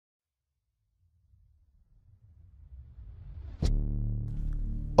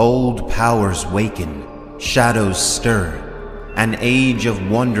Old powers waken, shadows stir. An age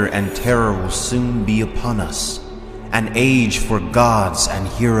of wonder and terror will soon be upon us. An age for gods and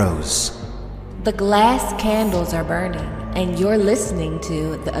heroes. The glass candles are burning, and you're listening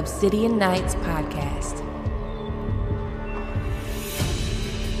to the Obsidian Nights podcast.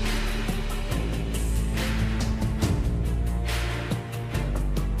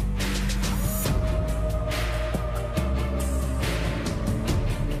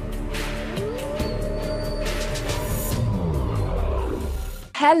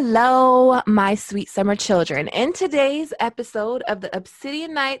 Hello, my sweet summer children. In today's episode of the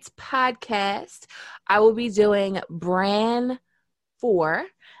Obsidian Nights podcast, I will be doing Bran 4.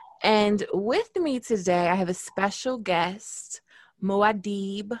 And with me today, I have a special guest,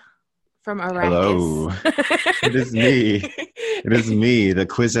 Muad'Dib from Arrakis. Hello. It is me. It is me, the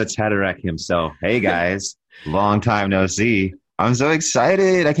Kwisatz Haderach himself. Hey, guys. Long time no see. I'm so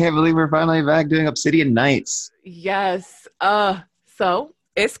excited. I can't believe we're finally back doing Obsidian Nights. Yes. So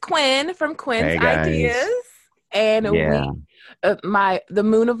it's Quinn from Quinn's Ideas, and the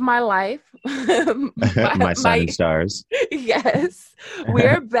moon of my life, my sun and stars. Yes,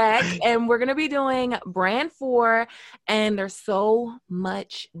 we're back, and we're gonna be doing Bran 4, and there's so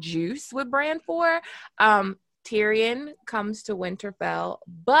much juice with Bran 4. Tyrion comes to Winterfell,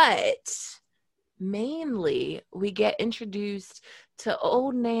 but mainly we get introduced to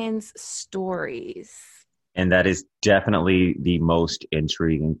Old Nan's stories. And that is definitely the most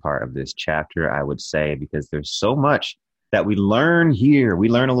intriguing part of this chapter, I would say, because there's so much that we learn here. We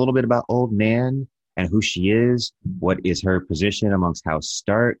learn a little bit about Old Nan and who she is, what is her position amongst House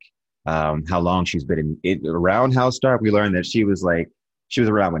Stark, how long she's been around House Stark. We learned that she was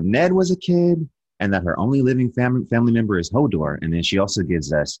around when Ned was a kid, and that her only living family member is Hodor. And then she also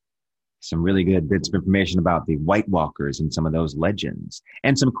gives us some really good bits of information about the White Walkers and some of those legends,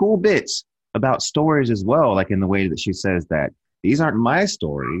 and some cool bits about stories as well, like in the way that she says that these aren't my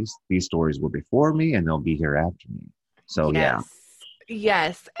stories. These stories were before me, and they'll be here after me. So,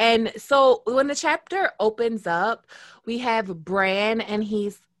 Yes. And so when the chapter opens up, we have Bran, and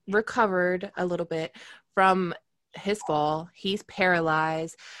he's recovered a little bit from his fall. He's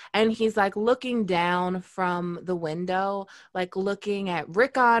paralyzed, and he's like looking down from the window, like looking at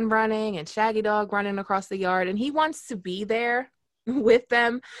Rickon running and Shaggy Dog running across the yard, and he wants to be there with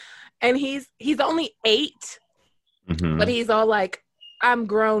them. And he's only 8, but he's all like, I'm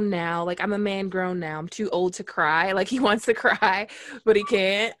grown now. Like, I'm a man grown now. I'm too old to cry. Like, he wants to cry, but he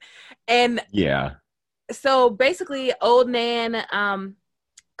can't. And yeah. So basically, Old Nan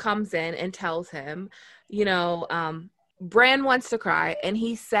comes in and tells him, Bran wants to cry, and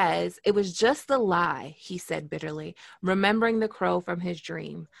he says, it was just a lie, he said bitterly, remembering the crow from his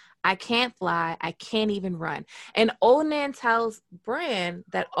dream. I can't fly. I can't even run. And Old Nan tells Bran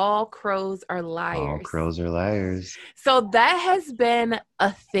that all crows are liars. All crows are liars. So that has been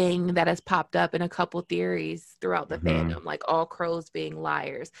a thing that has popped up in a couple theories throughout the fandom, like all crows being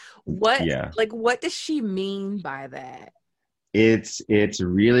liars. What does she mean by that? It's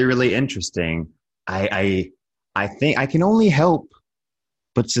really, really interesting. I think I can only help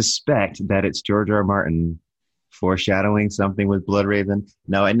but suspect that it's George R. R. Martin foreshadowing something with Bloodraven.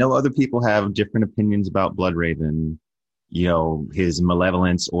 Now, I know other people have different opinions about Bloodraven, his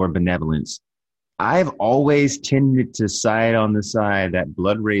malevolence or benevolence. I've always tended to side on the side that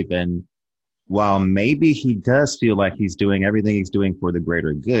Bloodraven, while maybe he does feel like he's doing everything he's doing for the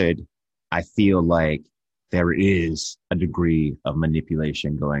greater good, I feel like there is a degree of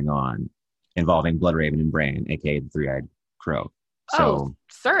manipulation going on involving Bloodraven and Bran, aka the Three-Eyed Crow. So,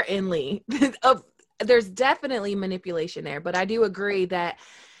 certainly. There's definitely manipulation there, but I do agree that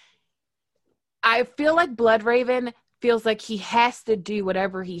I feel like Bloodraven feels like he has to do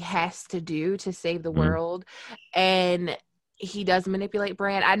whatever he has to do to save the world, and he does manipulate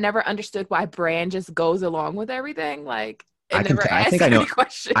Bran. I never understood why Bran just goes along with everything. Like, I think I know.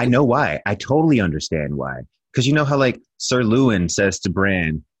 Questions. I know why. I totally understand why. Because you know how like Sir Lewin says to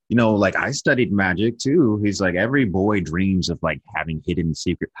Bran, I studied magic too. He's like, every boy dreams of like having hidden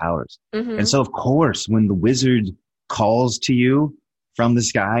secret powers. And so of course, when the wizard calls to you from the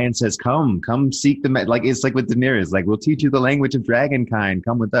sky and says, come seek the like, it's like with Daenerys, like, we'll teach you the language of dragonkind.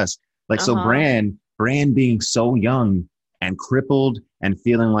 Come with us. Like, so Bran being so young and crippled and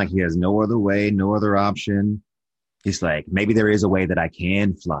feeling like he has no other way, no other option. He's like, maybe there is a way that I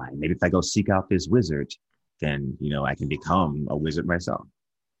can fly. Maybe if I go seek out this wizard, then, I can become a wizard myself.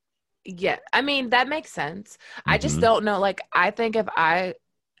 Yeah, I mean, that makes sense. I just don't know. Like, I think if I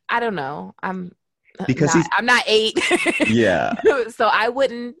don't know. Because I'm not 8. Yeah. So I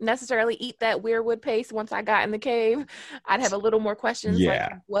wouldn't necessarily eat that weirwood paste once I got in the cave. I'd have a little more questions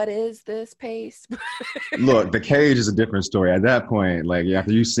like, what is this paste? Look, the cage is a different story. At that point, like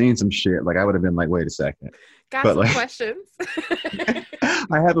after you've seen some shit, like I would have been like, wait a second. Got some questions.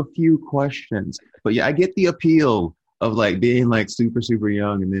 I have a few questions. But yeah, I get the appeal of like being like super, super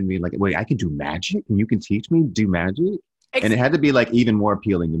young and then being like, wait, I can do magic and you can teach me to do magic? And it had to be like even more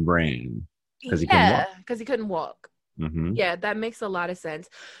appealing than Bran. Because he couldn't walk. Mm-hmm. Yeah, that makes a lot of sense.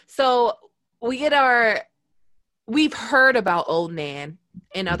 So we've heard about Old Nan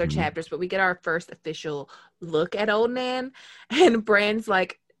in other chapters, but we get our first official look at Old Nan, and Bran's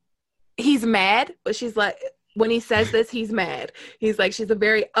like, he's mad, but she's like, when he says this, he's mad. He's like, she's a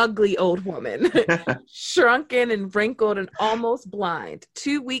very ugly old woman, shrunken and wrinkled and almost blind,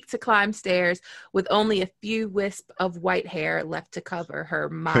 too weak to climb stairs, with only a few wisps of white hair left to cover her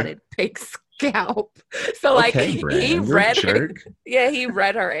mottled pink scalp. So like he read her. Yeah, he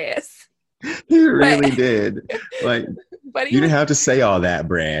read her ass. He really did. Like, but you didn't have to say all that,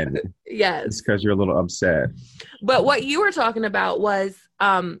 Bran. Yes. It's because you're a little upset. But what you were talking about was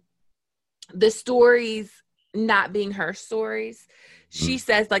the stories not being her stories. She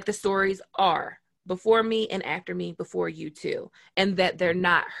says like the stories are before me and after me, before you too, and that they're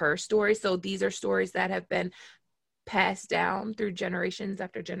not her stories. So these are stories that have been passed down through generations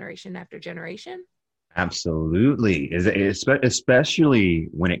after generation after generation. Absolutely. Especially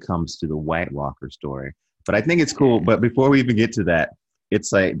when it comes to the White Walker story. But I think it's cool. But before we even get to that,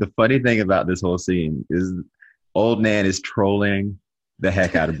 it's like the funny thing about this whole scene is Old Nan is trolling the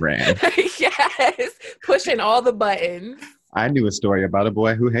heck out of Bran. Yes, pushing all the buttons. I knew a story about a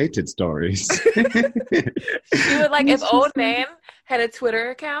boy who hated stories. She would like, if Old Nan had a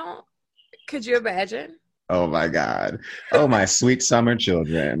Twitter account, could you imagine? Oh my God. Oh, my sweet summer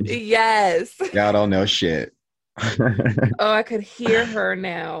children. Yes. Y'all don't know shit. Oh, I could hear her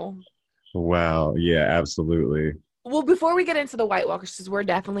now. Wow. Yeah, absolutely. Well, before we get into the White Walkers, because we're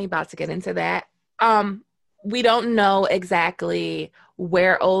definitely about to get into that, we don't know exactly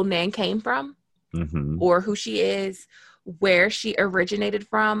where Old Nan came from or who she is, where she originated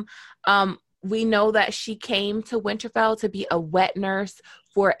from. We know that she came to Winterfell to be a wet nurse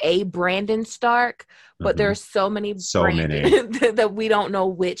for a Brandon Stark, but there's so many that we don't know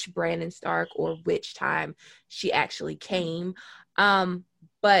which Brandon Stark or which time she actually came.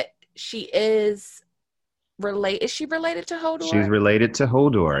 But she is related. Is she related to Hodor? She's related to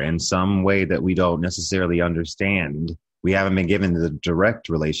Hodor in some way that we don't necessarily understand. We haven't been given the direct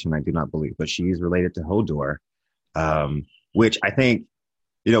relation, I do not believe, but she's related to Hodor, which I think,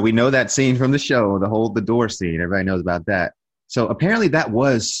 you know, we know that scene from the show, the hold the door scene. Everybody knows about that. So apparently that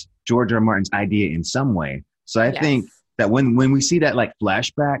was George R. R. Martin's idea in some way. So I think that when we see that like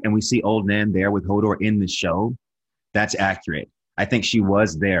flashback and we see Old Nan there with Hodor in the show, that's accurate. I think she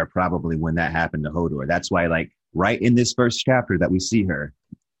was there probably when that happened to Hodor. That's why, like, right in this first chapter that we see her,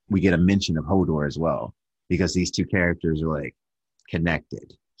 we get a mention of Hodor as well, because these two characters are like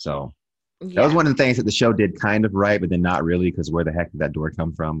connected. So that was one of the things that the show did kind of right, but then not really, because where the heck did that door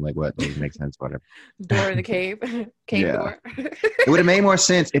come from? Like, what? Doesn't make sense, whatever. Door in the cave. Cave door. It would have made more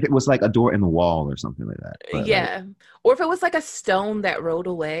sense if it was like a door in the wall or something like that. But, like, or if it was like a stone that rolled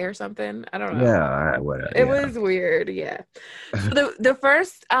away or something. I don't know. Yeah, whatever. It was weird, So the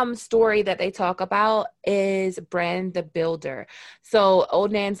first story that they talk about is Bran the Builder. So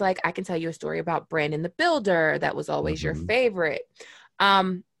Old Nan's like, I can tell you a story about Brandon the Builder that was always your favorite.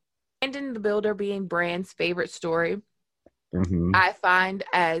 Brandon the Builder being Bran's favorite story, I find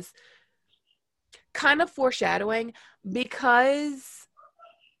as kind of foreshadowing, because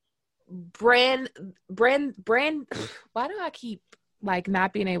Bran, why do I keep like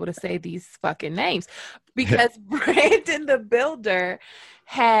not being able to say these fucking names? Because Brandon the Builder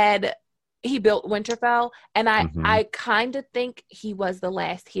he built Winterfell, and I kind of think he was the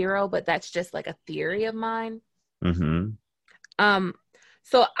last hero, but that's just like a theory of mine.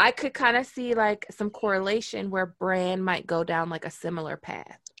 So I could kind of see like some correlation where Bran might go down like a similar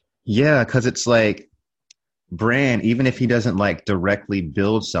path. Yeah, because it's like Bran, even if he doesn't like directly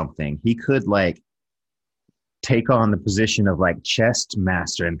build something, he could like take on the position of like chest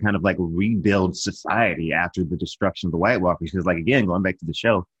master and kind of like rebuild society after the destruction of the White Walkers. Because like, again, going back to the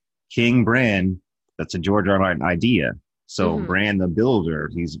show, King Bran, that's a George R. R. Martin idea. So Bran the Builder,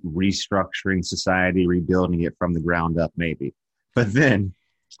 he's restructuring society, rebuilding it from the ground up maybe. But then,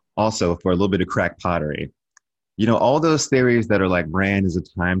 also, for a little bit of crack pottery, you know, all those theories that are like Bran is a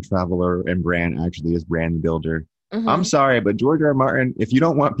time traveler and Bran actually is Bran the Builder. I'm sorry, but George R. R. Martin, if you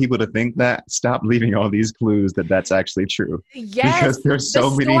don't want people to think that, stop leaving all these clues that that's actually true. Yes. Because there's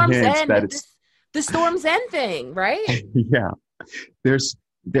so many hints that it's... The Storm's End thing, right? Yeah. There's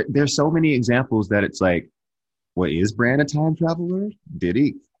so many examples that it's like, what, is Bran a time traveler? Did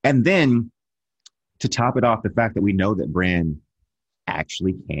he? And then to top it off, the fact that we know that Bran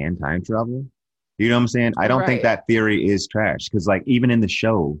actually can time travel. You know what I'm saying? I don't think that theory is trash, because like even in the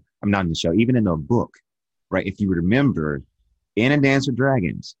show, I'm not in the show, even in the book, right? If you remember in A Dance with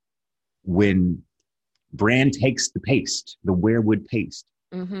Dragons, when Bran takes the paste, the weirwood paste,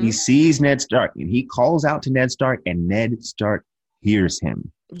 he sees Ned Stark and he calls out to Ned Stark, and Ned Stark hears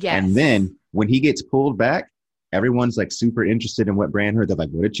him. Yes. And then when he gets pulled back, everyone's like super interested in what Bran heard. They're like,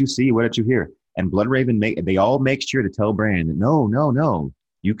 what did you see? What did you hear? And Bloodraven they all make sure to tell Bran that no,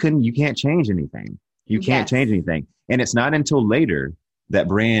 you can't change anything. You can't change anything. And it's not until later that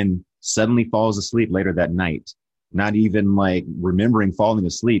Bran suddenly falls asleep later that night, not even like remembering falling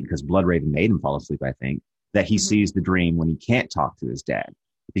asleep, because Bloodraven made him fall asleep, I think, that he sees the dream when he can't talk to his dad,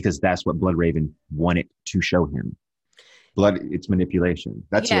 because that's what Bloodraven wanted to show him. It's manipulation.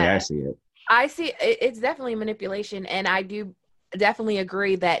 That's the way I see it. I see it's definitely manipulation, and I do definitely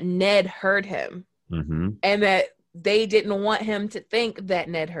agree that Ned heard him, and that they didn't want him to think that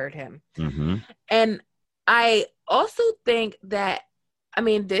Ned heard him. And I also think that, I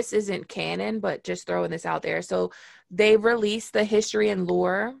mean, this isn't canon, but just throwing this out there. So they released the history and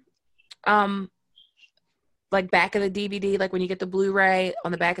lore, like back of the DVD, like when you get the Blu-ray,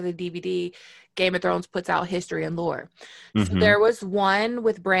 on the back of the DVD, Game of Thrones puts out history and lore. So there was one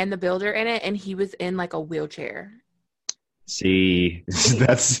with Bran the Builder in it, and he was in like a wheelchair. See,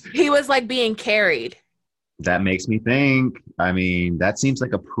 he was like being carried. That makes me think. I mean, that seems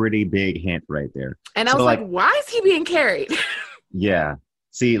like a pretty big hint right there. And I was like, why is he being carried? Yeah.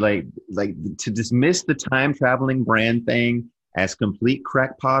 See, like to dismiss the time traveling Bran thing as complete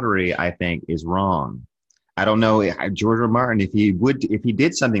crack pottery, I think is wrong. I don't know, George R. Martin, if he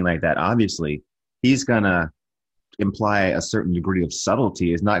did something like that, obviously he's gonna imply a certain degree of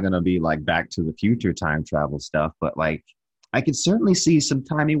subtlety. It's not gonna be like Back to the Future time travel stuff, but like I could certainly see some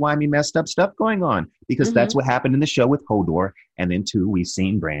timey-wimey messed up stuff going on, because that's what happened in the show with Hodor. And then too, we've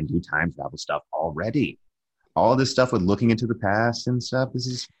seen Bran do time travel stuff already. All this stuff with looking into the past and stuff.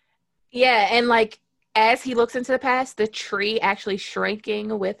 Yeah, and like as he looks into the past, the tree actually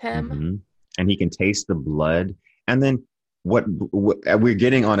shrinking with him. And he can taste the blood. And then what we're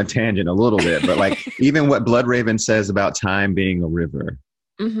getting on a tangent a little bit, but like even what Bloodraven says about time being a river.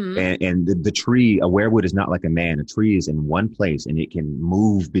 And the tree, a weirwood is not like a man. A tree is in one place and it can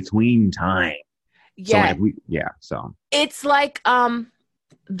move between time. Yeah. So it's like Bloodraven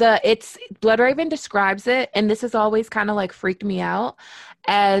describes it, and this has always kind of like freaked me out,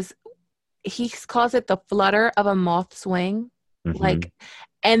 as he calls it the flutter of a moth's wing. Like,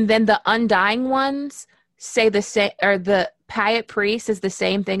 and then the Undying Ones say the same, or the Pyat Priest is the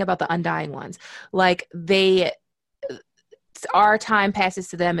same thing about the Undying Ones. Like our time passes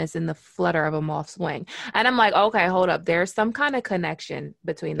to them as in the flutter of a moth's wing. And I'm like, okay, hold up. There's some kind of connection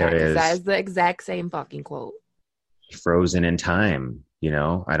between that. Because that is the exact same fucking quote. Frozen in time,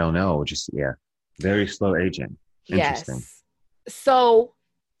 I don't know. Just, very slow aging. Interesting. Yes. So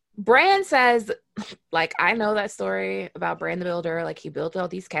Bran says, like, I know that story about Bran the Builder. Like, he built all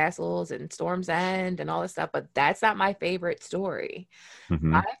these castles and Storm's End and all this stuff, but that's not my favorite story.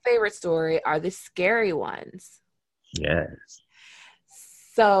 My favorite story are the scary ones. Yes.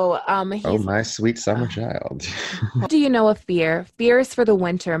 So, oh, my sweet summer child. What do you know of fear? Fear is for the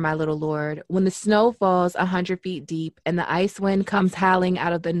winter, my little lord, when the snow falls 100 feet deep and the ice wind comes howling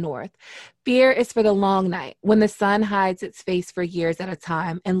out of the north. Fear is for the long night, when the sun hides its face for years at a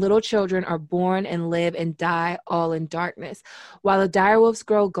time, and little children are born and live and die all in darkness, while the direwolves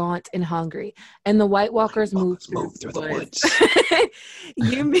grow gaunt and hungry, and the White Walkers move through the woods.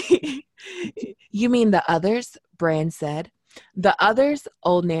 You mean the others? Bran said. The others,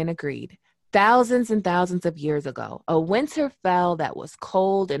 old Nan agreed. Thousands and thousands of years ago, a winter fell that was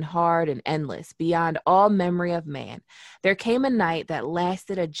cold and hard and endless, beyond all memory of man. There came a night that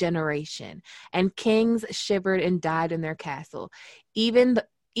lasted a generation, and kings shivered and died in their castle, even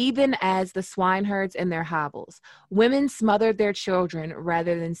as the swineherds in their hovels. Women smothered their children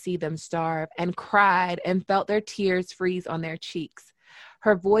rather than see them starve, and cried and felt their tears freeze on their cheeks.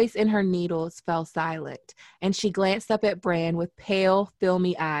 Her voice and her needles fell silent, and she glanced up at Bran with pale,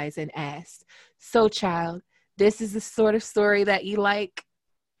 filmy eyes and asked, "So, child, this is the sort of story that you like?"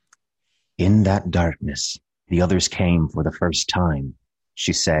 In that darkness, the others came for the first time,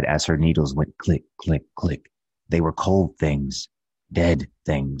 she said as her needles went click, click, click. They were cold things, dead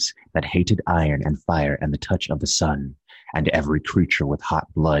things that hated iron and fire and the touch of the sun, and every creature with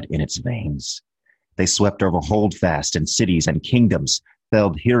hot blood in its veins. They swept over Holdfast and cities and kingdoms,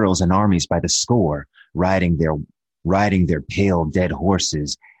 felled heroes and armies by the score, riding their pale dead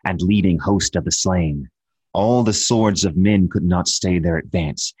horses and leading host of the slain. All the swords of men could not stay their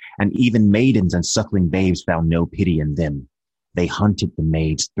advance, and even maidens and suckling babes found no pity in them. They hunted the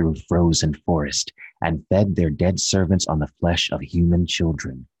maids through frozen forest and fed their dead servants on the flesh of human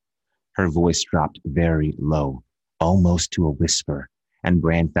children. Her voice dropped very low, almost to a whisper, and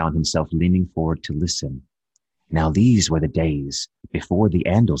Bran found himself leaning forward to listen. Now these were the days before the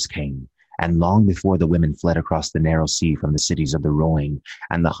Andals came, and long before the women fled across the narrow sea from the cities of the Rohing,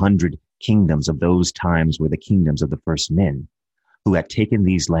 and the 100 kingdoms of those times were the kingdoms of the first men, who had taken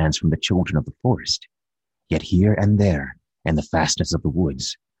these lands from the children of the forest. Yet here and there, in the fastness of the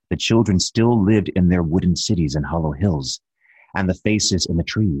woods, the children still lived in their wooden cities and hollow hills, and the faces in the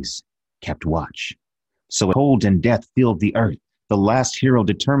trees kept watch. So cold and death filled the earth. The last hero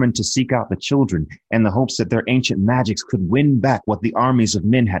determined to seek out the children in the hopes that their ancient magics could win back what the armies of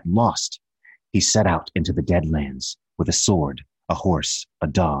men had lost. He set out into the dead lands with a sword, a horse, a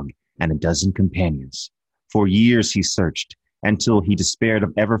dog, and a dozen companions. For years he searched, until he despaired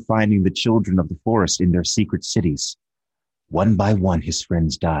of ever finding the children of the forest in their secret cities. One by one his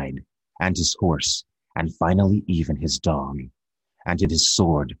friends died, and his horse, and finally even his dog. And his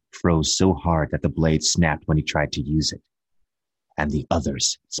sword froze so hard that the blade snapped when he tried to use it. And the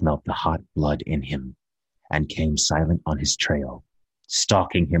others smelt the hot blood in him, and came silent on his trail,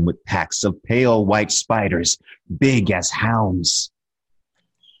 stalking him with packs of pale white spiders, big as hounds.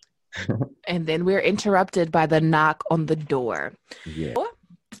 And then we're interrupted by the knock on the door. Yeah.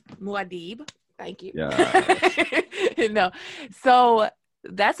 Muad'Dib, thank you. Yeah. No, so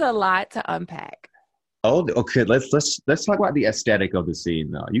that's a lot to unpack. Oh, okay. Let's talk about the aesthetic of the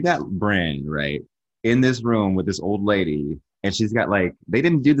scene, though. You got Bran, right, in this room with this old lady, and she's got they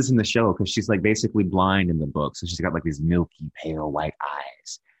didn't do this in the show because she's basically blind in the book, so she's got these milky pale white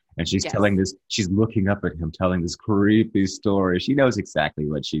eyes, and she's telling this. She's looking up at him, telling this creepy story. She knows exactly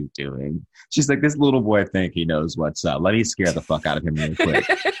what she's doing. She's like, this little boy think he knows what's up. Let me scare the fuck out of him real quick.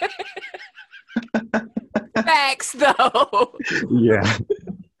 Facts, though. Yeah.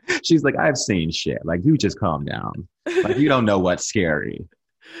 She's like, I've seen shit. You just calm down. You don't know what's scary.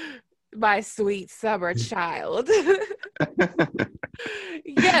 My sweet summer child.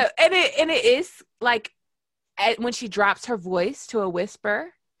 Yeah, and it is when she drops her voice to a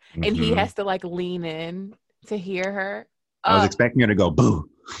whisper, and he has to lean in to hear her. I was expecting her to go boo.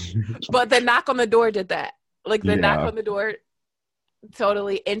 But the knock on the door did that. Knock on the door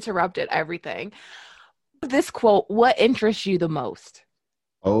totally interrupted everything. This quote, what interests you the most?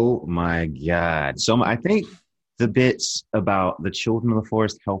 Oh my God. So I think the bits about the children of the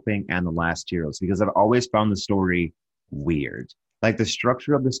forest helping and the last heroes, because I've always found the story weird. The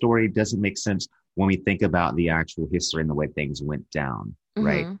structure of the story doesn't make sense when we think about the actual history and the way things went down,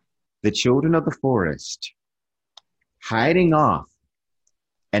 right? The children of the forest hiding off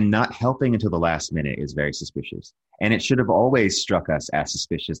and not helping until the last minute is very suspicious. And it should have always struck us as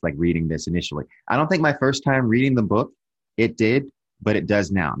suspicious, reading this initially. I don't think my first time reading the book, it did, but it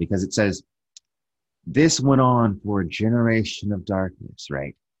does now, because it says, this went on for a generation of darkness,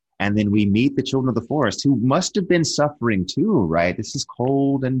 right? And then we meet the children of the forest, who must have been suffering too, right? This is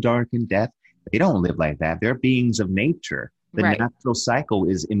cold and dark and death. They don't live like that. They're beings of nature. The natural cycle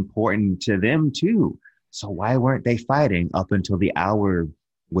is important to them too. So why weren't they fighting up until the hour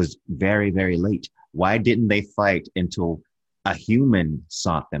was very, very late? Why didn't they fight until a human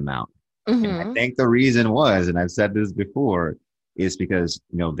sought them out? And I think the reason was, and I've said this before, is because,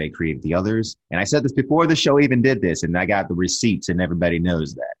 they created the others. And I said this before the show even did this, and I got the receipts and everybody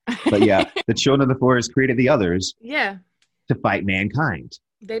knows that. But yeah, the children of the forest created the others to fight mankind.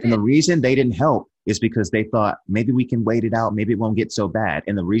 They did. And the reason they didn't help is because they thought, maybe we can wait it out. Maybe it won't get so bad.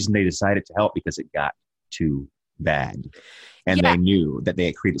 And the reason they decided to help, because it got too bad. And they knew that they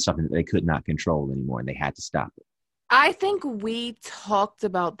had created something that they could not control anymore, and they had to stop it. I think we talked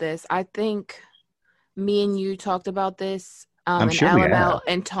about this. I think me and you talked about this, and LML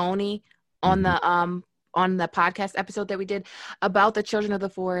and Tony on the podcast episode that we did about the children of the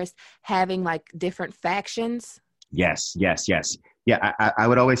forest having different factions. Yes. Yeah, I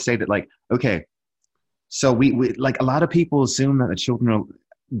would always say that okay, so we a lot of people assume that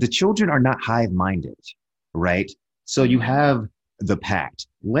the children are not hive-minded, right? So you have the pact.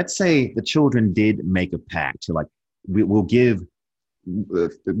 Let's say the children did make a pact to we'll give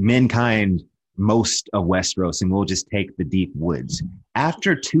mankind most of Westeros, and we'll just take the deep woods.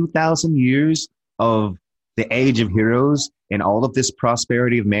 After 2,000 years of the age of heroes and all of this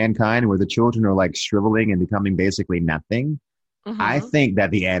prosperity of mankind, where the children are shriveling and becoming basically nothing, I think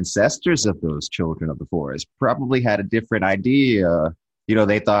that the ancestors of those children of the forest probably had a different idea,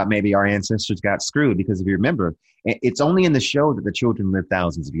 They thought maybe our ancestors got screwed because if you remember, it's only in the show that the children live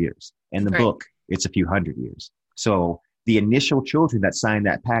thousands of years. In the book, it's a few hundred years. So the initial children that signed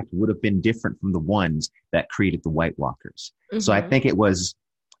that pact would have been different from the ones that created the White Walkers. So I think it was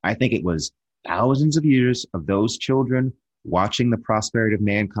thousands of years of those children watching the prosperity of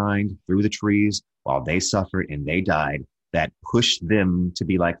mankind through the trees while they suffered and they died that pushed them to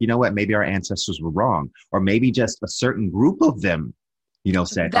be like, you know what, maybe our ancestors were wrong. Or maybe just a certain group of them,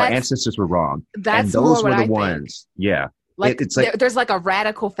 said our ancestors were wrong. That's and those more were what the I ones. think. Yeah. Like, it's like there's like a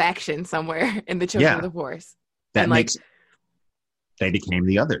radical faction somewhere in the Children of the Forest. That makes they became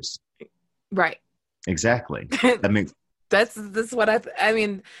the others. Right. Exactly. That makes That's what I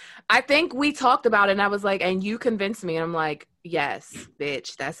mean, I think we talked about it and I was like, and you convinced me. And I'm like, yes,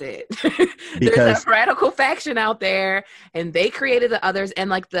 bitch, that's it. There's a radical faction out there and they created the others. And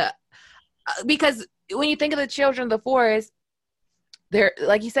like because when you think of the Children of the Forest, they're,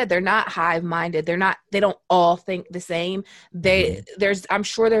 like you said, they're not hive minded. They don't all think the same. I'm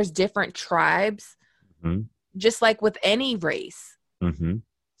sure there's different tribes, just like with any race. Mm-hmm.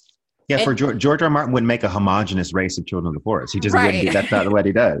 Yeah, for George R. Martin wouldn't make a homogenous race of Children of the Forest. He just wouldn't. That's not what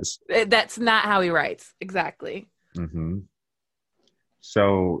he does. That's not how he writes. Exactly. Mm-hmm.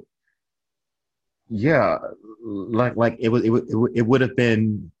 So, yeah, like it would have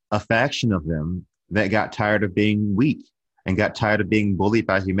been a faction of them that got tired of being weak and got tired of being bullied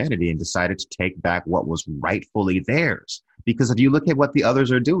by humanity and decided to take back what was rightfully theirs. Because if you look at what the others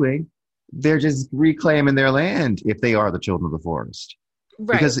are doing, they're just reclaiming their land if they are the Children of the Forest.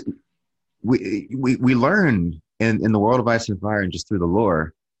 Right. Because we learned in the World of Ice and Fire and just through the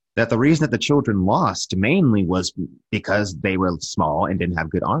lore that the reason that the children lost mainly was because they were small and didn't have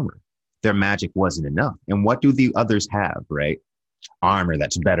good armor. Their magic wasn't enough. And what do the others have, right? Armor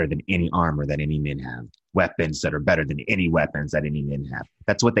that's better than any armor that any men have. Weapons that are better than any weapons that any men have.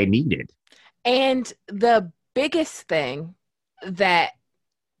 That's what they needed. And the biggest thing that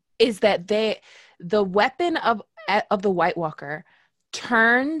is that the weapon of the White Walker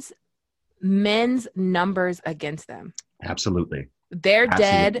turns men's numbers against them. Absolutely. Their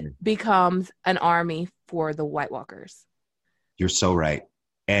dead becomes an army for the White Walkers. You're so right.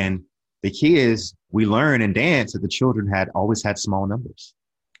 And the key is we learn and dance that the children had always had small numbers.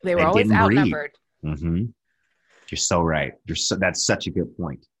 They were always outnumbered. Mm-hmm. You're so right. That's such a good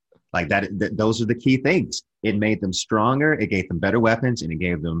point. Like that, those are the key things. It made them stronger. It gave them better weapons, and it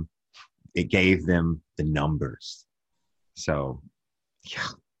gave them the numbers. So, yeah.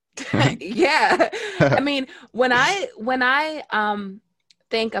 Yeah. I mean, when I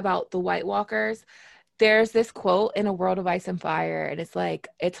think about the White Walkers, there's this quote in A World of Ice and Fire, and it's like,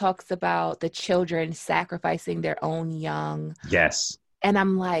 it talks about the children sacrificing their own young. Yes. And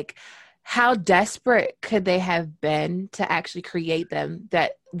I'm like, how desperate could they have been to actually create them,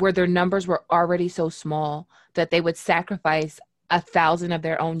 that where their numbers were already so small that they would sacrifice 1,000 of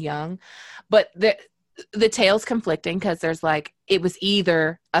their own young? But the tale's conflicting because there's like, it was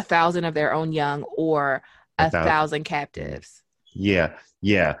either 1,000 of their own young or 1,000 captives. Yeah.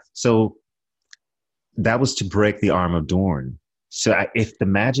 So that was to break the arm of Dorne. So if the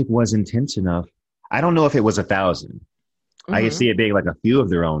magic was intense enough, I don't know if it was 1,000. Mm-hmm. I could see it being like a few of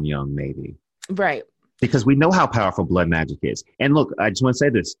their own young, maybe. Right. Because we know how powerful blood magic is. And look, I just want to say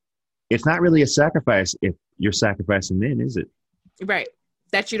this. It's not really a sacrifice if you're sacrificing men, is it? Right.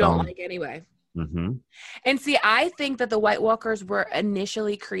 That you don't like anyway. Mm-hmm. And see, I think that the White Walkers were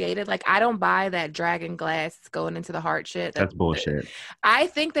initially created. Like, I don't buy that dragon glass going into the heart shit. That's bullshit. I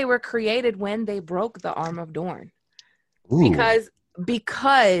think they were created when they broke the arm of Dorne. Ooh.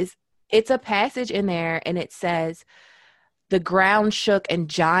 Because it's a passage in there and it says, the ground shook and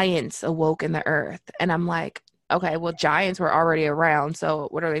giants awoke in the earth. And I'm like, okay, well, giants were already around. So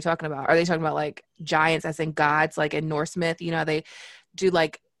what are they talking about? Are they talking about like giants as in gods, like in Norse myth? They do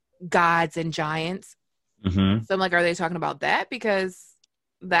like gods and giants. Mm-hmm. So I'm like, are they talking about that? Because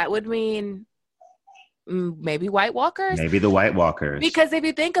that would mean maybe White Walkers. Maybe the White Walkers. Because if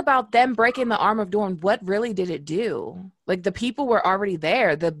you think about them breaking the arm of Dorne, what really did it do? Like, the people were already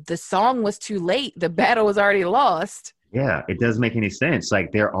there. The song was too late. The battle was already lost. Yeah, it doesn't make any sense.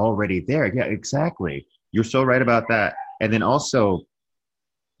 Like, they're already there. Yeah, exactly. You're so right about that. And then also,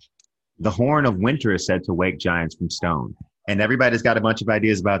 the Horn of Winter is said to wake giants from stone. And everybody's got a bunch of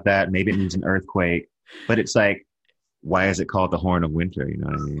ideas about that. Maybe it means an earthquake. But it's like, why is it called the Horn of Winter? You know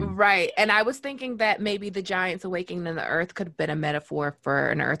what I mean? Right. And I was thinking that maybe the giants awakening in the earth could have been a metaphor for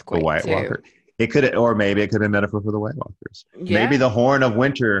an earthquake. The White Walker. It could, or maybe it could have been a metaphor for the White Walkers. Yeah. Maybe the Horn of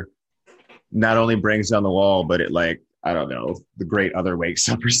Winter not only brings down the wall, but it like I don't know, the Great Other Wakes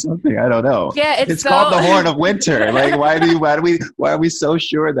Up or something. I don't know. Yeah, it's called the Horn of Winter. Like, why are we so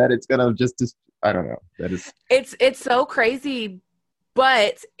sure that it's gonna just I don't know. That is. It's so crazy,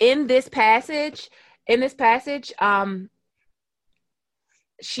 but in this passage,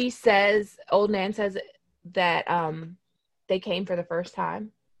 she says, Old Nan says that they came for the first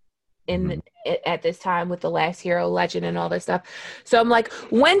time at this time with the last hero legend and all this stuff. So I'm like,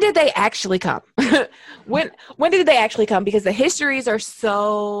 when did they actually come? when did they actually come? Because the histories are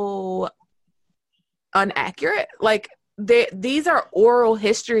so inaccurate. Like these are oral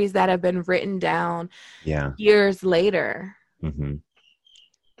histories that have been written down years later. Mm-hmm.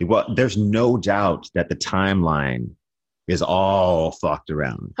 Well, there's no doubt that the timeline is all fucked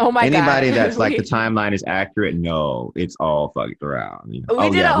around. Oh my God. Anybody that's like the timeline is accurate, no, it's all fucked around. You know?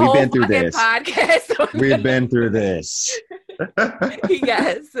 We've been through this podcast. We've been through this.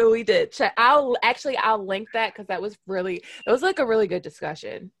 Yes, so we did. I'll link that because that was like a really good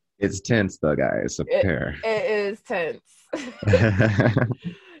discussion. It's tense though, guys. So prepare. It is tense.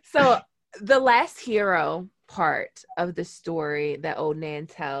 So the last hero part of the story that Old Nan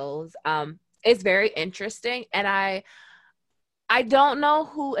tells is very interesting, and I don't know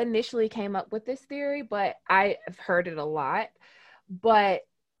who initially came up with this theory, but I've heard it a lot. But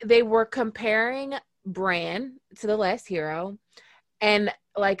they were comparing Bran to the last hero and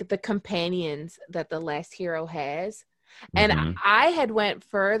like the companions that the last hero has. And I had went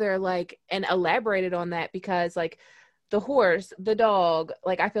further like and elaborated on that because like the horse, the dog,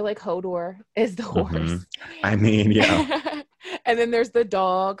 like I feel like Hodor is the horse. I mean, yeah. And then there's the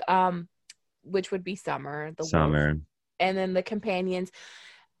dog, which would be Summer, the wolf. And then the companions.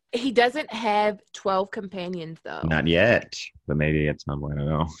 He doesn't have 12 companions though. Not yet, but maybe at some point. I don't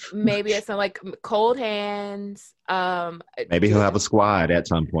know. Maybe at some like Cold Hands. Maybe he'll have a squad at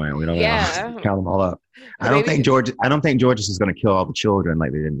some point. We don't know. Count them all up. I don't think Georges is going to kill all the children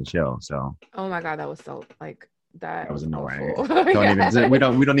like they did in the show. So. Oh my God, that was so like that. That was annoying. We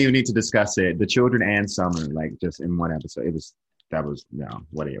don't even need to discuss it. The children and Summer, like just in one episode.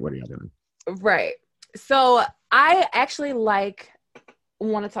 What are you doing? Right. So I actually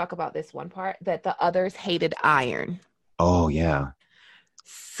want to talk about this one part that the others hated iron. Oh yeah.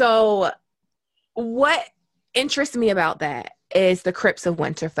 So what interests me about that is the Crypts of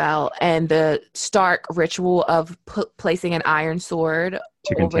Winterfell and the Stark ritual of placing an iron sword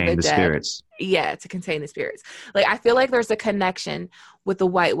to contain the spirits. Yeah, to contain the spirits. Like I feel like there's a connection with the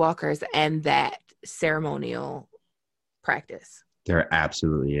White Walkers and that ceremonial practice. There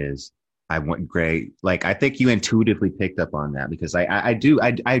absolutely is. I went great. Like, I think you intuitively picked up on that because I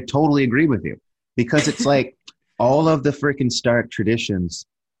totally agree with you because it's like all of the freaking Stark traditions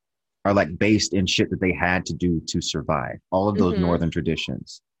are like based in shit that they had to do to survive. All of those Northern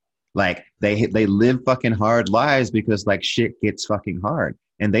traditions, like they live fucking hard lives because like shit gets fucking hard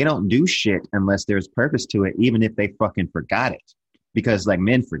and they don't do shit unless there's purpose to it, even if they fucking forgot it because like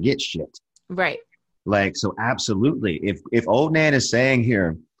men forget shit. Right. Like, so absolutely. If Old Nan is saying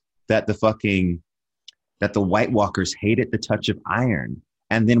here, that the White Walkers hated the touch of iron.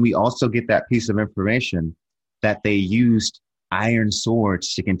 And then we also get that piece of information that they used iron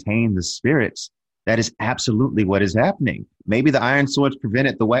swords to contain the spirits. That is absolutely what is happening. Maybe the iron swords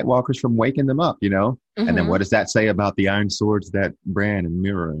prevented the White Walkers from waking them up, you know? And then what does that say about the iron swords that Bran and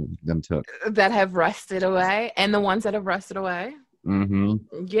Mira and them took? That have rusted away and the ones that have rusted away.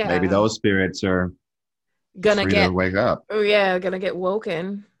 Yeah. Maybe those spirits are gonna wake up. Oh yeah, gonna get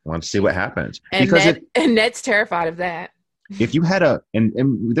woken. I want to see what happens. And Ned's terrified of that. If you had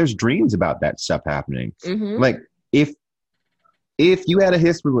and there's dreams about that stuff happening. Like if you had a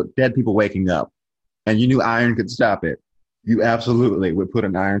history with dead people waking up and you knew iron could stop it, you absolutely would put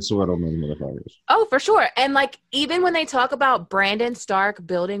an iron sword on those motherfuckers. Oh, for sure. And like even when they talk about Brandon Stark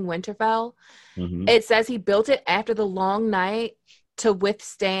building Winterfell, it says he built it after the long night to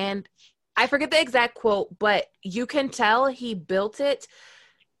withstand. I forget the exact quote, but you can tell he built it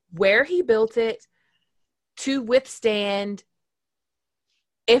where he built it to withstand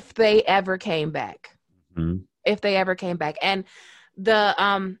if they ever came back. If they ever came back. And the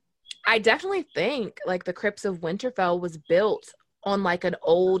I definitely think like the Crypts of Winterfell was built on like an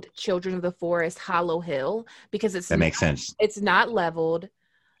old Children of the Forest hollow hill because that makes sense. It's not leveled.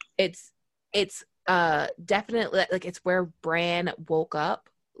 It's definitely like it's where Bran woke up,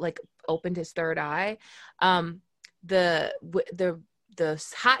 like opened his third eye. The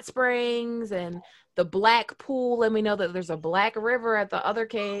hot springs and the black pool, and we know that there's a black river at the other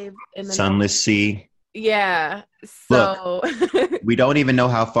cave in the sunless sea. Yeah. So look, we don't even know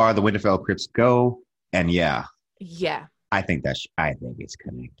how far the Winterfell crypts go, and yeah, I think it's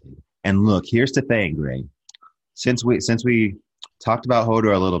connected. And look, here's the thing, Gray. since we talked about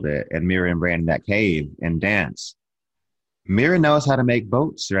Hodor a little bit and Mira and Bran in that cave and dance, Mira knows how to make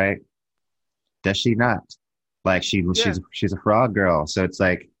boats, right? Does she not? Like she's a frog girl. So it's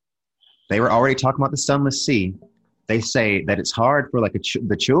like they were already talking about the Sunless Sea. They say that it's hard for like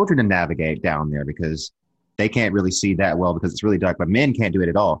the children to navigate down there because they can't really see that well because it's really dark. But men can't do it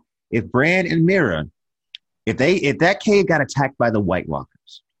at all. If Bran and Mira, if that cave got attacked by the White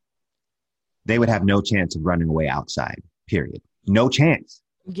Walkers, they would have no chance of running away outside. Period. No chance.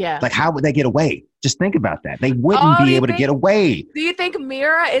 Yeah. Like, how would they get away? Just think about that. They wouldn't be able to get away. Do you think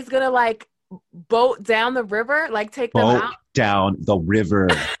Mira is gonna like boat down the river, like take them out? Down the river.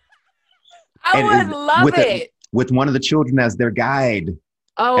 I would love it. With one of the children as their guide.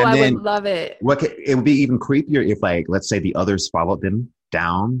 Oh, I would love it. It would be even creepier if, like, let's say the others followed them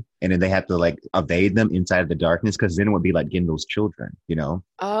down and then they had to like evade them inside of the darkness, because then it would be like Gandalf's children, you know,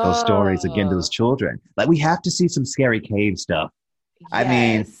 those stories of Gandalf's children. Like, we have to see some scary cave stuff. Yes. I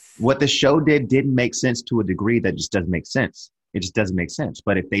mean, what the show didn't make sense to a degree that just doesn't make sense. It just doesn't make sense.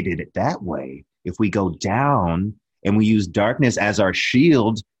 But if they did it that way, if we go down and we use darkness as our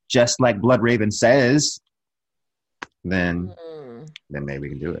shield, just like Bloodraven says, then maybe we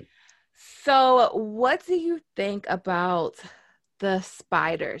can do it. So what do you think about the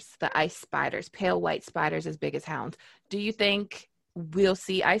spiders, the ice spiders, pale white spiders as big as hounds? Do you think we'll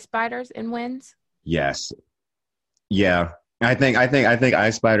see ice spiders in Winds? Yes. Yeah. I think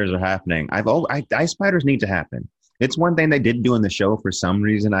ice spiders are happening. Ice spiders need to happen. It's one thing they didn't do in the show for some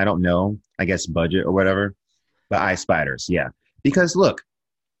reason. I don't know. I guess budget or whatever. But ice spiders, yeah. Because look,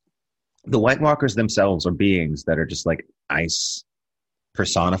 the White Walkers themselves are beings that are just like ice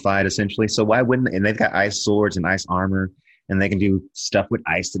personified, essentially. So why wouldn't? And they've got ice swords and ice armor, and they can do stuff with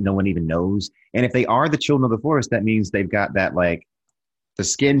ice that no one even knows. And if they are the children of the forest, that means they've got that, like, the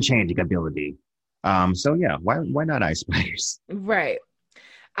skin changing ability. So yeah, why not ice spiders? Right.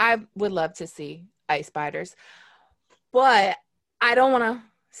 I would love to see ice spiders, but I don't want to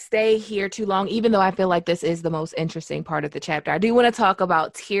stay here too long, even though I feel like this is the most interesting part of the chapter. I do want to talk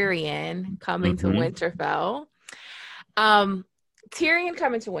about Tyrion coming to Winterfell. Tyrion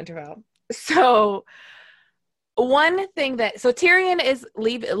coming to Winterfell. So Tyrion is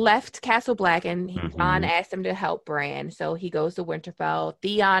left Castle Black, and Jon asked him to help Bran. So he goes to Winterfell.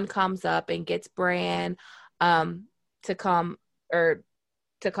 Theon comes up and gets Bran to come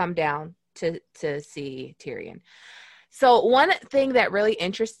down to see Tyrion. So one thing that really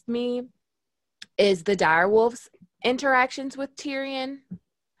interests me is the direwolves' interactions with Tyrion.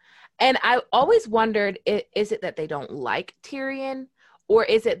 And I always wondered, is it that they don't like Tyrion, or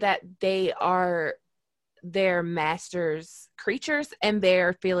is it that they are their master's creatures and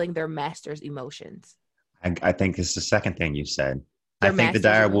they're feeling their master's emotions? I think it's the second thing you said. I think the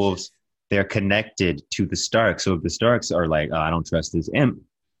direwolves, they're connected to the Starks. So if the Starks are like, oh, I don't trust this imp,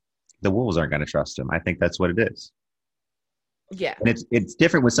 the wolves aren't going to trust him. I think that's what it is. Yeah. And it's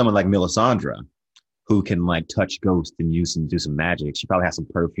different with someone like Melisandre, who can like touch ghosts and do some magic. She probably has some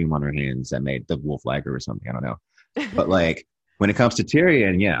perfume on her hands that made the wolf like her or something. I don't know. But like when it comes to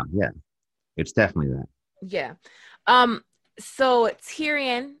Tyrion, yeah, it's definitely that. Yeah. So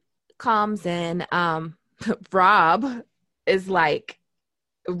Tyrion comes in. Robb is not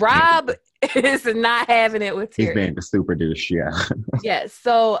having it with Tyrion. He's being a super douche, yeah. Yeah.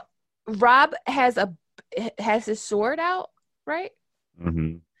 So Robb has his sword out, right?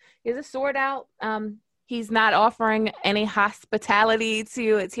 Mm-hmm. He has a sword out. He's not offering any hospitality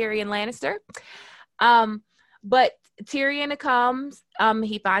to Tyrion Lannister. But Tyrion comes.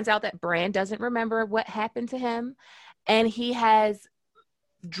 He finds out that Bran doesn't remember what happened to him, and he has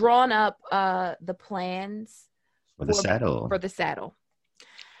drawn up the plans for the saddle.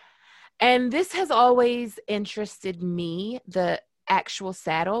 And this has always interested me, the actual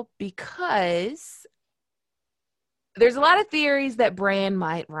saddle, because there's a lot of theories that Bran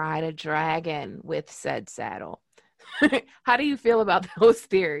might ride a dragon with said saddle. How do you feel about those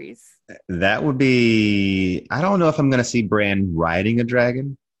theories? That would be, I don't know if I'm going to see Bran riding a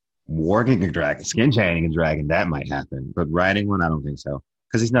dragon, warging a dragon, skin chaining a dragon. That might happen. But riding one, I don't think so.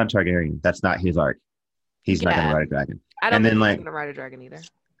 Because he's not a Targaryen. That's not his arc. He's not going to ride a dragon. I don't think he's going to ride a dragon either.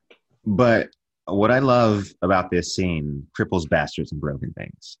 But what I love about this scene, cripples, bastards, and broken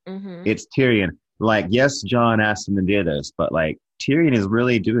things. Mm-hmm. It's Tyrion. Like, yes, Jon asked him to do this, but like Tyrion is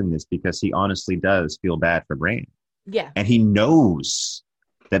really doing this because he honestly does feel bad for Bran. Yeah. And he knows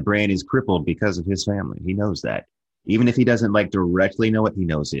that Bran is crippled because of his family. He knows that. Even if he doesn't like directly know it, he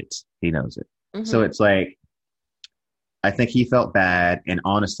knows it. He knows it. Mm-hmm. So it's like, I think he felt bad, and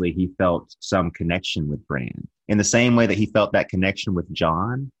honestly, he felt some connection with Bran in the same way that he felt that connection with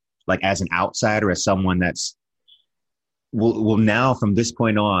Jon, like as an outsider, as someone that's will now from this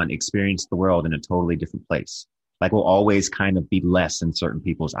point on experience the world in a totally different place. Like will always kind of be less in certain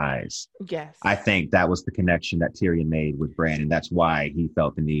people's eyes. Yes. I think that was the connection that Tyrion made with Bran. And that's why he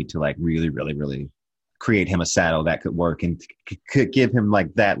felt the need to like really, really, really create him a saddle that could work and could give him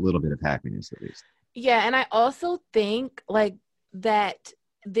like that little bit of happiness at least. Yeah. And I also think like that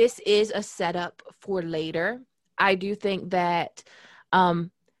this is a setup for later. I do think that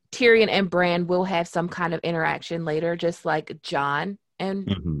Tyrion and Bran will have some kind of interaction later, just like Jon and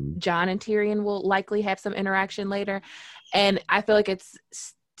Tyrion will likely have some interaction later. And I feel like it's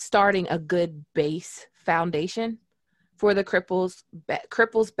starting a good base foundation for the Cripples,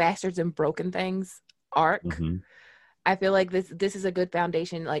 Bastards, and Broken Things arc. I feel like this is a good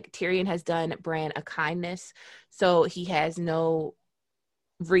foundation. Like Tyrion has done Bran a kindness, so he has no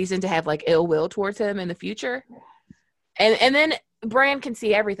reason to have like ill will towards him in the future. And then Bran can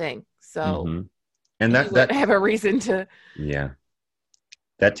see everything, so and that have a reason to. Yeah,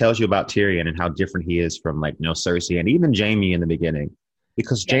 that tells you about Tyrion and how different he is from like Cersei and even Jaime in the beginning,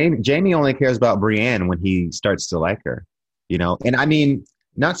 because Jaime only cares about Brienne when he starts to like her, you know. And I mean,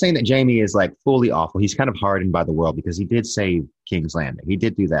 not saying that Jaime is like fully awful. He's kind of hardened by the world because he did save King's Landing. He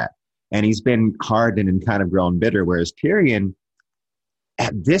did do that, and he's been hardened and kind of grown bitter. Whereas Tyrion,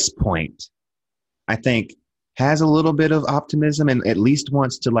 at this point, I think, has a little bit of optimism and at least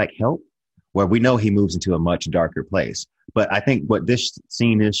wants to like help, where we know he moves into a much darker place. But I think what this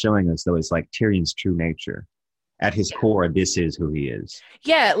scene is showing us, though, is like Tyrion's true nature. At his core, this is who he is.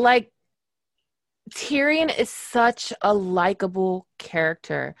 Yeah, like Tyrion is such a likable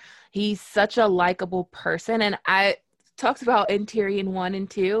character. He's such a likable person. And I talked about in Tyrion 1 and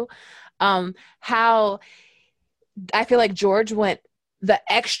 2, how I feel like George went the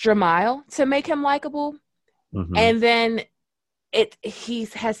extra mile to make him likable. And then he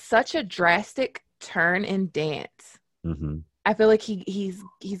has such a drastic turn in Dance. I feel like he's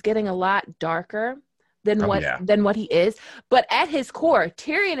getting a lot darker than what he is. But at his core,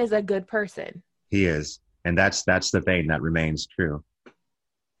 Tyrion is a good person. He is, and that's the thing that remains true.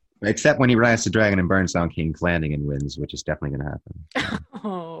 Except when he rides the dragon and burns down King's Landing and wins, which is definitely going to happen.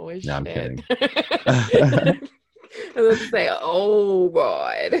 Oh, no, I'm kidding. Let's say, oh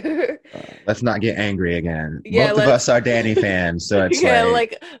God. Let's not get angry again. Yeah, both of us are Dany fans, so it's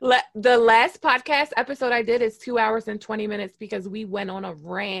the last podcast episode I did is 2 hours and 20 minutes because we went on a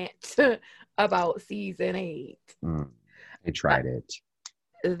rant about season 8. They tried it.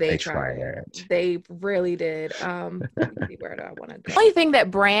 They tried it. They really did. Where do I want to go? The only thing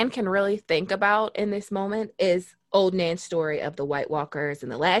that Bran can really think about in this moment is Old Nan's story of the White Walkers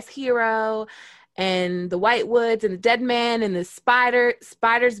and the Last Hero and the White Woods and the Dead Man and the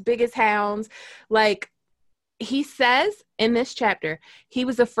Spider's biggest hounds. Like he says in this chapter, he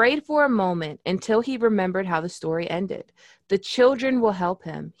was afraid for a moment until he remembered how the story ended. The children will help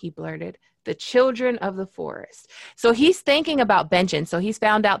him, he blurted. The children of the forest. So he's thinking about Benjen. So he's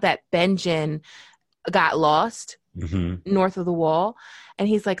found out that Benjen got lost north of the wall. And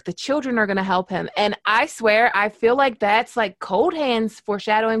he's like, the children are going to help him. And I swear, I feel like that's like Cold Hands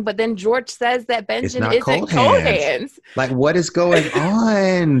foreshadowing. But then George says that Benjen isn't Cold Hands. Like, what is going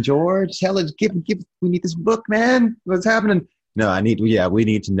on, George? Tell us, we need this book, man. What's happening? No, we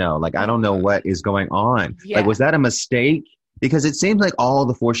need to know. Like, I don't know what is going on. Yeah. Like, was that a mistake? Because it seems like all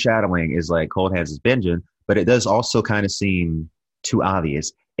the foreshadowing is like Cold Hands is Benjen, but it does also kind of seem too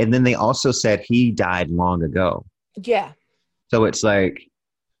obvious. And then they also said he died long ago. Yeah. So it's like,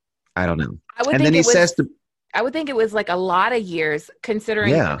 I don't know. I would think it was like a lot of years,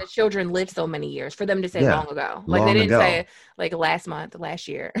 considering the children lived so many years, for them to say long ago. Like they didn't say like last month, last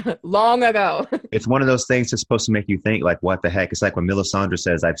year, long ago. It's one of those things that's supposed to make you think like, what the heck? It's like when Melisandre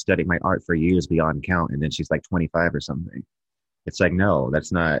says, I've studied my art for years beyond count. And then she's like 25 or something. It's like, no,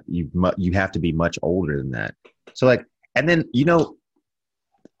 that's not, you have to be much older than that. So like, and then,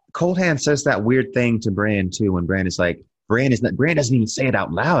 Cold Hand says that weird thing to Bran too, when Bran is like, Bran doesn't even say it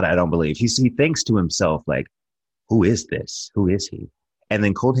out loud, I don't believe. He thinks to himself like, who is this? Who is he? And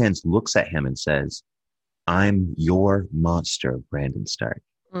then Cold Hands looks at him and says, I'm your monster, Brandon Stark.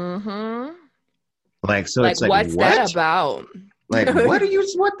 Like, so like, it's like, what's that about? Like, what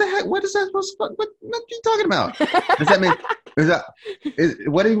the heck? What is that supposed to, what are you talking about? Does that mean,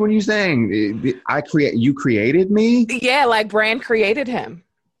 what are you saying? You created me? Yeah, like Bran created him.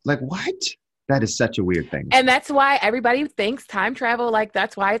 Like, what? That is such a weird thing. And that's why everybody thinks time travel, like,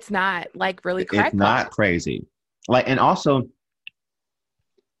 that's why it's not, like, really crackpot. It's not crazy. Like, and also,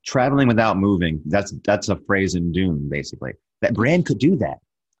 traveling without moving, that's a phrase in Dune, basically. That Bran could do that.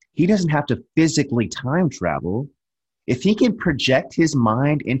 He doesn't have to physically time travel. If he can project his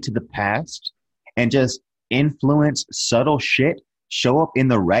mind into the past and just influence, subtle shit show up in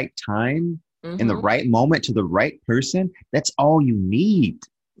the right time, in the right moment to the right person, that's all you need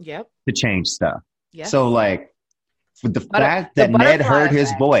Yep. to change stuff. Yep. So like with the fact that Ned heard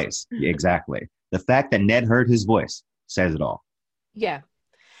his voice, exactly. The fact that Ned heard his voice says it all. Yeah.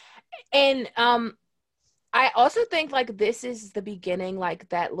 And I also think like this is the beginning, like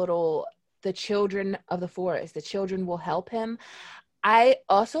that little, the children of the forest, the children will help him. I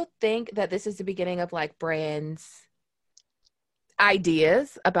also think that this is the beginning of like Bran's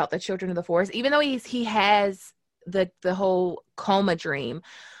ideas about the children of the forest, even though he has the whole coma dream,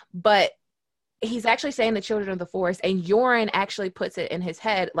 but he's actually saying the children of the forest, and Yoren actually puts it in his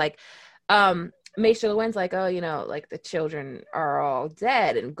head like Maester Luwin's like, oh, you know, like the children are all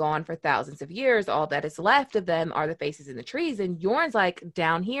dead and gone for thousands of years. All that is left of them are the faces in the trees. And Yoren's like,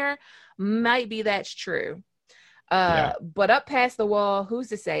 down here, might be that's true. But up past the wall, who's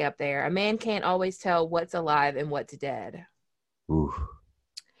to say up there? A man can't always tell what's alive and what's dead. Ooh.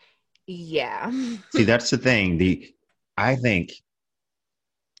 Yeah. See, that's the thing. I think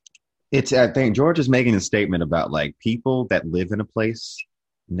George is making a statement about like people that live in a place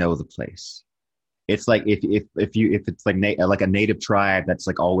know the place. It's like if it's like like a native tribe that's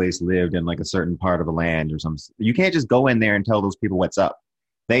like always lived in like a certain part of the land or something, you can't just go in there and tell those people what's up.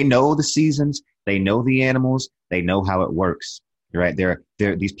 They know the seasons, they know the animals, they know how it works. Right?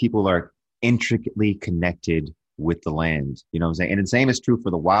 These people are intricately connected with the land. You know what I'm saying? And the same is true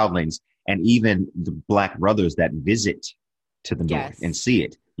for the wildlings and even the Black Brothers that visit to the north and see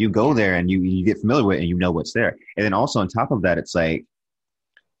it. You go there and you get familiar with it and you know what's there. And then also on top of that, it's like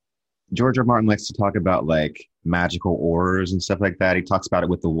George R. Martin likes to talk about like magical auras and stuff like that. He talks about it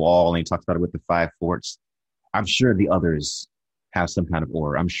with the wall and he talks about it with the 5 forts. I'm sure the others have some kind of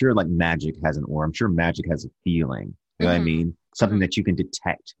aura. I'm sure like magic has an aura. I'm sure magic has a feeling. You know what I mean? Something that you can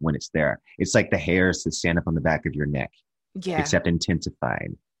detect when it's there. It's like the hairs that stand up on the back of your neck. Yeah. Except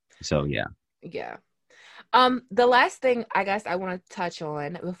intensified. So yeah. Yeah. The last thing I guess I want to touch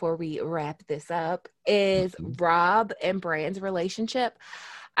on before we wrap this up is Robb and Bran's relationship.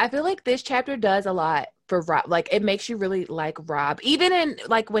 I feel like this chapter does a lot for Robb. Like it makes you really like Robb, even in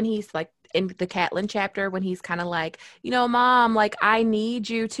like when he's like in the Catelyn chapter, when he's kind of like, you know, Mom, like I need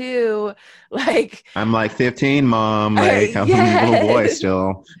you too. Like I'm like 15, Mom. Like I'm a little boy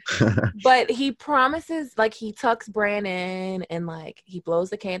still. But he promises, like he tucks Bran in and like he blows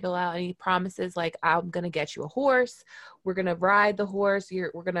the candle out and he promises like, I'm gonna get you a horse. We're gonna ride the horse.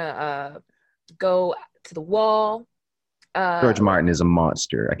 We're gonna go to the wall. George Martin is a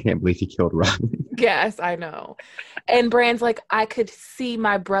monster. I can't believe he killed Robin. Yes, I know. And Bran's like, I could see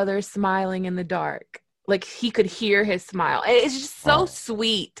my brother smiling in the dark. Like he could hear his smile. And it's just so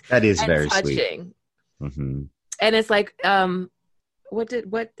sweet. That is very touching. Sweet. Mm-hmm. And it's like, how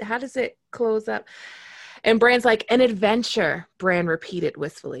does it close up? And Bran's like, an adventure, Bran repeated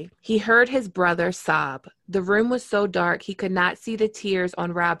wistfully. He heard his brother sob. The room was so dark he could not see the tears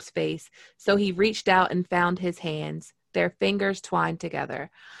on Robb's face, so he reached out and found his hands. Their fingers twined together.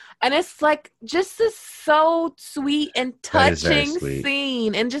 And it's like just a so sweet and touching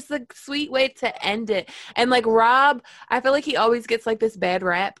scene and just a sweet way to end it. And like Robb, I feel like he always gets like this bad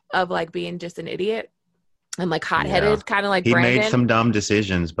rap of like being just an idiot and like hot-headed, kind of like Brandon. He made some dumb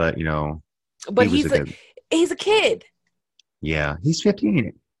decisions, but you know. But he's a kid. Yeah, he's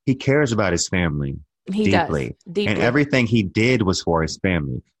 15. He cares about his family. He deeply. Deeply. And everything he did was for his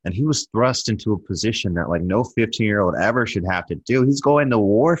family. And he was thrust into a position that like no 15-year-old ever should have to do. He's going to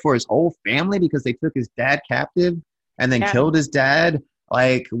war for his whole family because they took his dad captive and then killed his dad.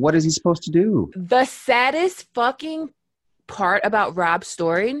 Like, what is he supposed to do? The saddest fucking part about Robb's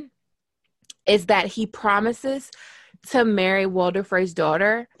story is that he promises to marry Walder Frey's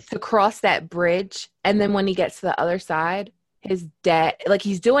daughter, to cross that bridge, and then when he gets to the other side, his dad, like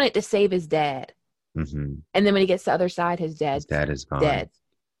he's doing it to save his dad. Mm-hmm. And then when he gets to the other side, his dad is gone. Dead.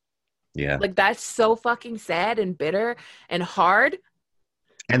 Yeah. Like that's so fucking sad and bitter and hard.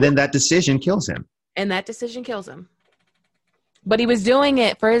 And then that decision kills him. But he was doing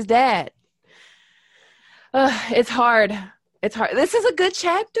it for his dad. It's hard. This is a good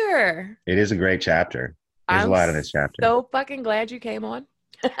chapter. It is a great chapter. There's a lot in this chapter. So fucking glad you came on.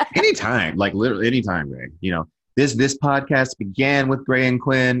 Anytime, like literally anytime, Greg. You know, this podcast began with Gray and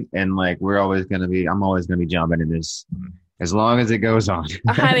Quinn, and like I'm always gonna be jumping in this as long as it goes on.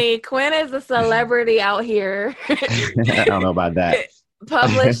 Honey, Quinn is a celebrity out here. I don't know about that.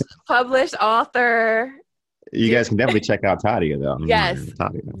 Published author. You guys can definitely check out Tadia though.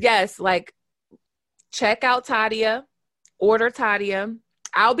 Yes, like check out Tadia. Order Tadia.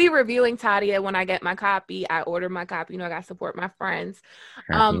 I'll be reviewing Tadia when I get my copy. I ordered my copy. You know, I got to support my friends.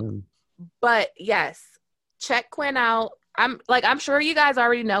 But yes, check Quinn out. I'm sure you guys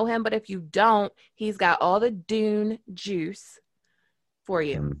already know him, but if you don't, he's got all the Dune juice for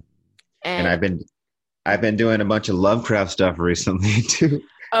you. Mm. And I've been doing a bunch of Lovecraft stuff recently too.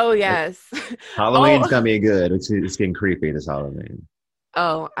 oh yes. Halloween's gonna be good. It's getting creepy this Halloween.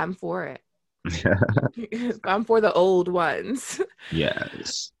 Oh, I'm for it. I'm for the old ones.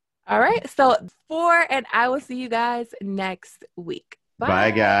 Yes. All right. So and I will see you guys next week.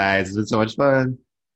 Bye guys. It's been so much fun.